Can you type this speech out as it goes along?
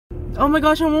Oh my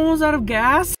gosh, I'm almost out of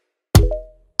gas.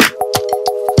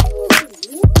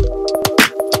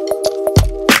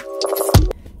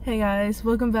 Hey guys,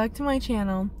 welcome back to my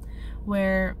channel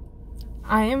where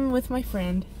I am with my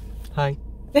friend. Hi.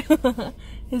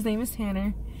 His name is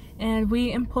Tanner, and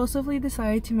we impulsively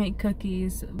decided to make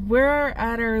cookies. We're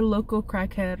at our local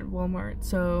crackhead Walmart,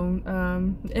 so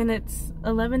and it's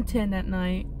 11:10 at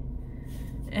night,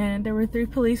 and there were 3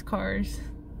 police cars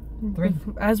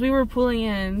as we were pulling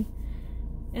in.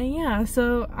 And yeah,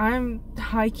 so I'm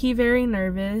high-key very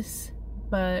nervous,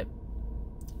 but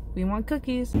we want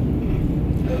cookies.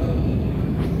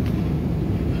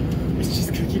 It's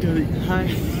just cookie dough. Hi.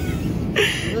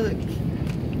 Look.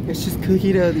 It's just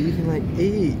cookie dough that you can like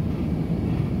eat.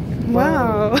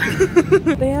 Wow.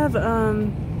 They have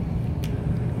Oh,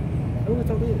 what's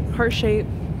all this? heart-shaped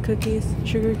cookies,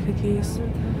 sugar cookies.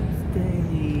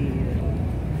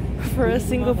 For a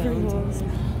single Pringles.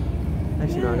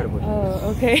 Actually, no, I gotta put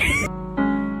Oh, okay.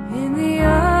 In the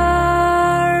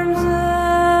arms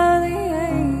of the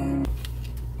angel.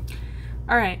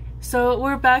 Alright, so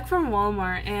we're back from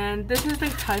Walmart, and this is the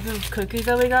type of cookies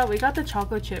that we got. We got the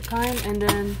chocolate chip kind, and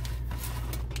then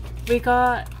we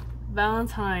got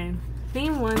Valentine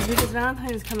theme ones because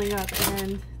Valentine is coming up,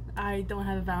 and I don't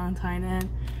have a Valentine, and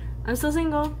I'm still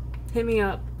single. Hit me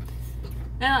up.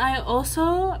 And I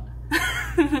also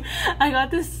I got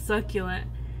this succulent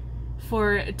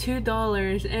for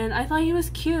 $2, and I thought he was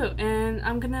cute, and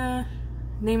I'm gonna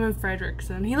name him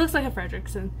Fredrickson. He looks like a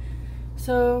Fredrickson.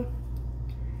 So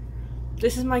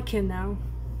this is my kid now.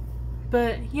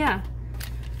 But yeah,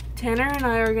 Tanner and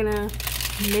I are gonna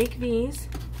make these.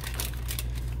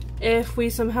 If we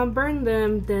somehow burn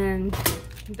them, then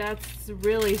that's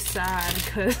really sad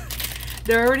because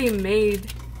they're already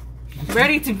made,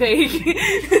 ready to bake.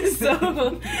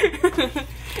 So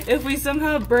if we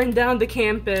somehow burn down the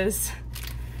campus,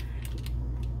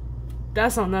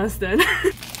 that's on us then.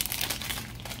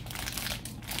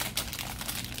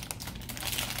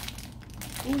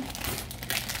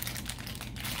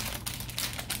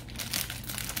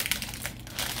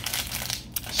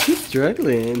 She's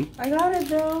struggling. I got it,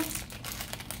 bro.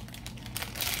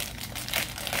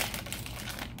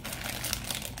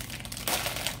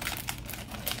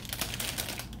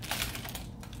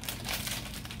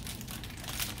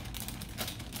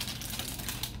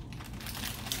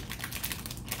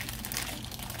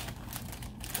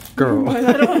 Girl. I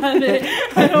don't have it.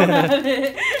 I don't have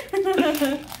it.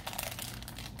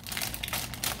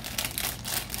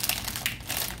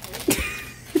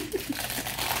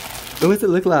 What does it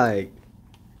look like?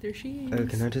 There she is. Oh,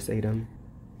 can I just eat them?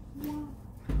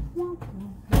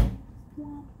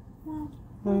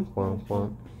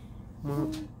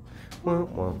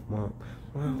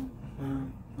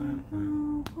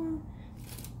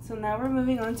 So now we're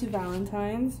moving on to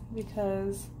Valentine's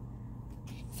because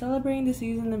celebrating the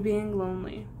season of being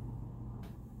lonely.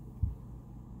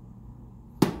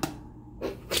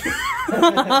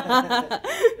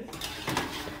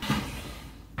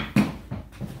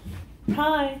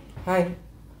 Hi. Hi.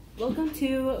 Welcome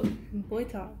to Boy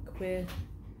Talk with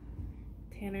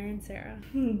Tanner and Sarah.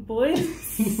 Boys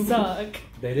suck.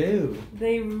 They do.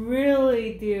 They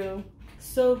really do.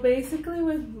 So basically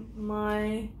with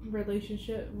my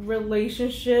relationships,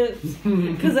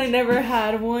 because I never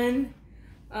had one,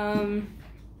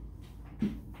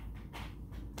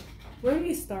 where do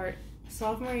you start?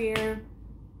 Sophomore year,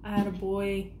 I had a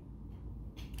boy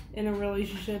in a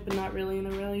relationship, but not really in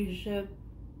a relationship.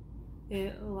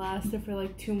 It lasted for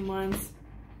like 2 months.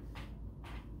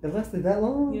 It lasted that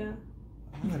long? Yeah.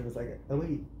 I thought it was like a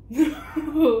week.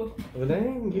 No. Well,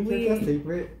 dang, you kept that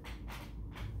secret.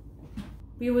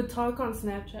 We would talk on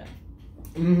Snapchat.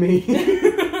 Me.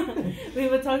 We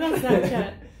would talk on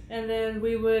Snapchat, and then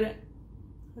we would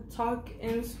talk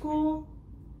in school,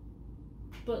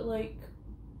 but like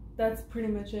that's pretty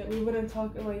much it. We wouldn't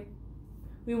talk, like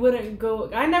we wouldn't go.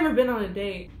 I never been on a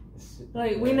date.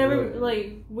 Like we never,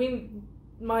 like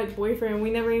my boyfriend,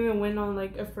 we never even went on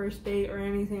like a first date or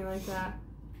anything like that.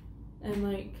 And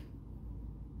like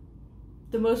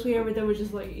the most we ever did was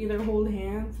just like either hold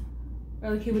hands,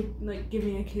 or like he would like give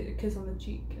me a kiss on the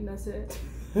cheek, and that's it.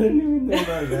 I didn't even know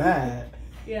about that.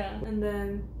 Yeah. And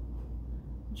then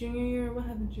junior year, what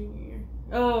happened junior year?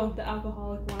 Oh, the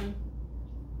alcoholic one.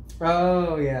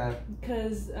 Oh, yeah.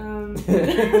 Because, the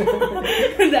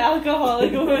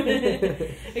alcoholic one.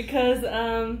 Because,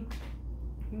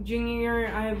 junior year,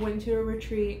 I went to a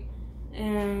retreat,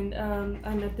 and,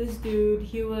 I met this dude.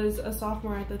 He was a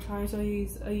sophomore at the time, so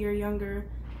he's a year younger.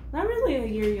 Not really a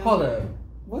year younger. Hold up.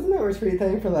 Wasn't that a retreat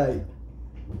thing for, like,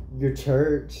 your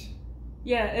church?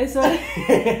 Yeah, it's like...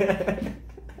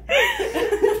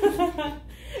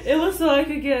 It was so I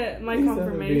could get my Being an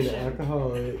confirmation.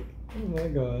 alcoholic. Oh my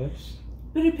gosh.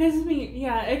 But it pisses me,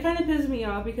 yeah, it kind of pisses me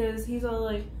off because he's all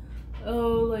like,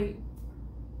 oh, like,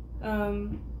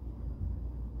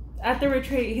 at the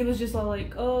retreat, he was just all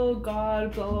like, oh,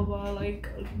 God, blah, blah, blah, like,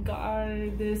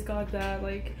 God this, God that,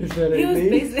 like, Is that he was me?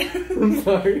 basically, I'm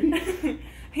sorry.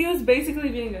 he was basically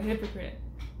being a hypocrite.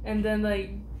 And then,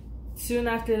 like, soon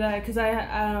after that, because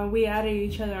we added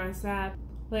each other on Snap,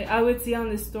 like, I would see on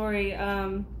this story,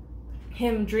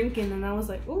 him drinking, and I was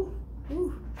like, ooh,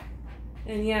 ooh.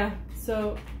 And yeah,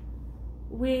 so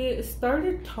we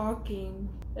started talking,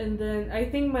 and then I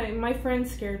think my friend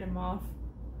scared him off.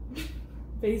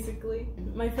 Basically,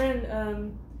 my friend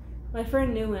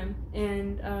knew him,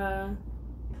 and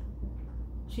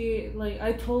she, like,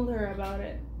 I told her about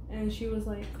it, and she was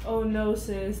like, oh no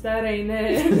sis, that ain't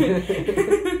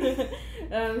it.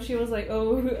 She was like,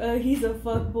 oh, he's a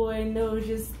fuckboy, no,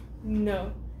 just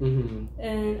no.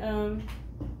 And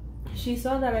she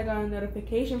saw that I got a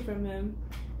notification from him,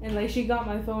 and like she got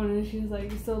my phone, and she was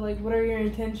like, so like, what are your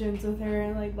intentions with her,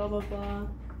 and like blah blah blah.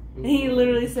 And he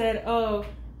literally said, oh,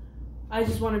 I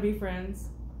just want to be friends.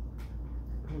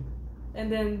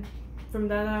 And then from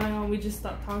that on, we just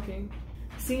stopped talking.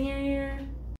 Senior year,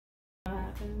 what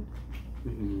happened?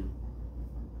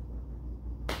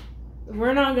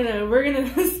 We're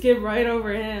gonna skip right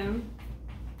over him.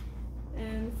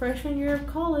 And freshman year of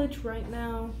college right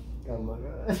now. Oh my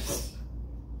gosh.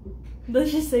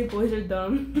 Let's just say boys are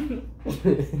dumb.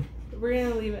 We're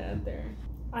gonna leave it out there.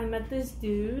 I met this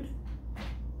dude.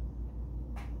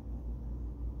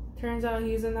 Turns out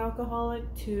he's an alcoholic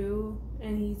too,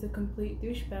 and he's a complete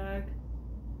douchebag.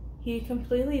 He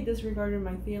completely disregarded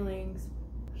my feelings.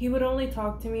 He would only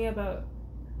talk to me about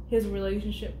his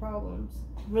relationship problems.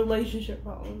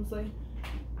 Like,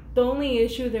 the only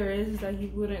issue there is that he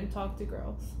wouldn't talk to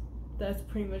girls. That's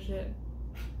pretty much it.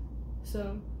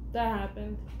 So that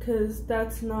happened, because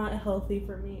that's not healthy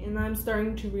for me, and I'm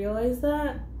starting to realize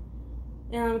that,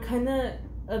 and I'm kind of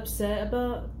upset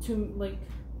about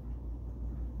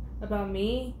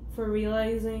me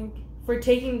for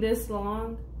taking this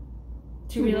long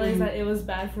to realize that it was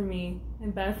bad for me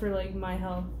and bad for like my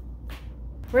health.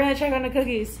 We're gonna check on the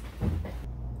cookies.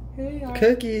 Here they are.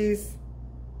 Cookies.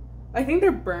 I think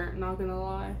they're burnt, not gonna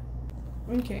lie.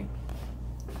 Okay.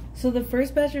 So the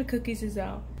first batch of cookies is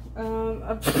out. I don't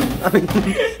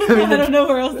know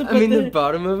where else to put the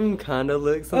bottom of them kind of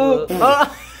looks a little...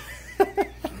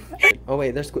 Oh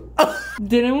wait, there's...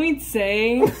 Didn't we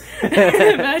say?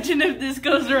 Imagine if this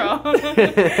goes wrong.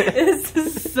 This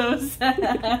is so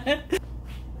sad.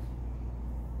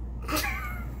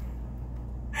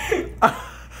 Did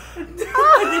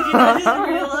you not just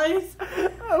realize?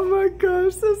 Oh my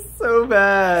gosh, that's so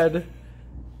bad.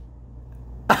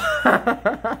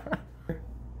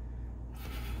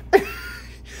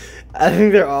 I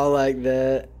think they're all like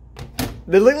that.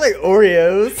 They look like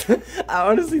Oreos. I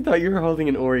honestly thought you were holding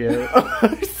an Oreo.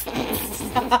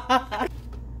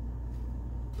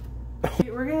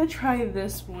 We're gonna try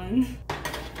this one.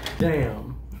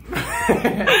 Damn.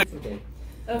 Okay.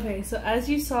 Okay, so as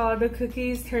you saw, the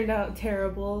cookies turned out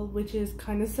terrible, which is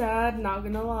kind of sad, not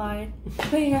gonna lie.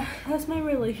 But yeah, that's my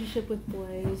relationship with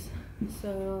boys.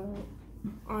 So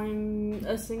I'm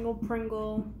a single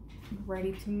Pringle,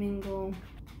 ready to mingle.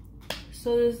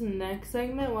 So this next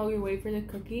segment, while we wait for the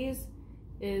cookies,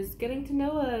 is getting to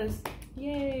know us.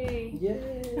 Yay!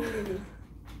 Yay!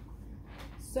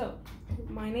 So,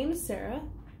 my name is Sarah.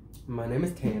 My name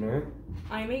is Tanner.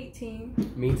 I'm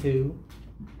 18. Me too.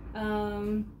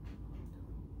 I'm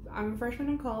a freshman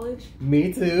in college.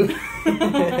 Me too.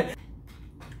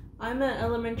 I'm an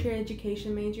elementary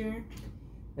education major.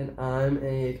 And I'm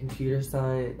a computer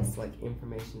science, like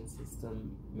information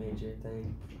system major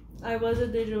thing. I was a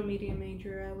digital media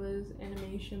major. I was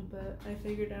animation, but I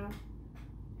figured out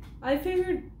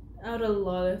a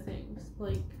lot of things.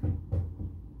 Like,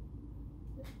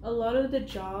 a lot of the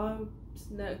jobs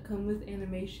that come with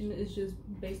animation is just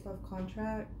based off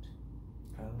contract.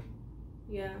 Oh.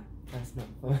 Yeah. That's not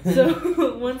fun.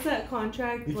 So once that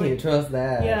contract, you can't trust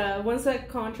that. Yeah, once that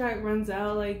contract runs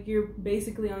out, like, you're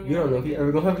basically on your You don't own know if you're again.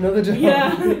 ever gonna have another job.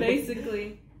 Yeah,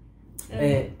 basically.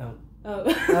 And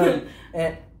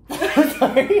And I'm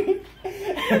sorry.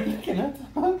 Can I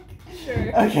talk?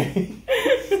 Sure. Okay.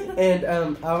 And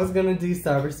I was gonna do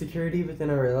cybersecurity, but then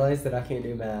I realized that I can't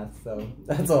do math, so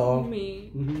that's all. Me.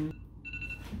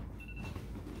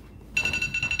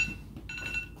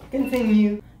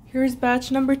 Continue. Here's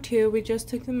batch number 2. We just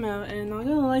took them out, and not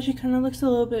gonna lie, she kind of looks a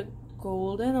little bit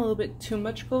golden, a little bit too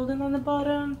much golden on the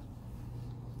bottom.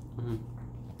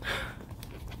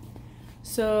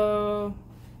 So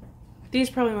these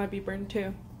probably might be burned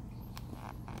too.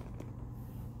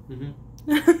 Mm-hmm.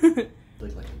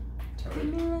 Look like a turtle.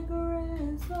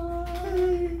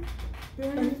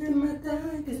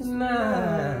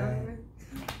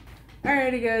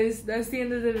 Alrighty guys, that's the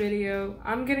end of the video.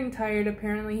 I'm getting tired.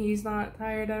 Apparently he's not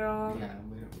tired at all. Yeah,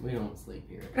 we don't sleep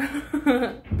here.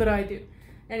 But I do.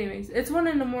 Anyways, it's 1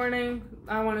 in the morning.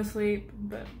 I want to sleep,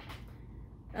 but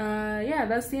yeah,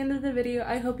 that's the end of the video.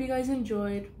 I hope you guys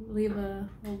enjoyed. Leave a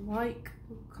like,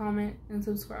 comment, and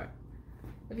subscribe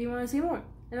if you want to see more.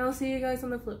 And I'll see you guys on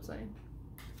the flip side.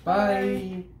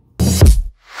 Bye.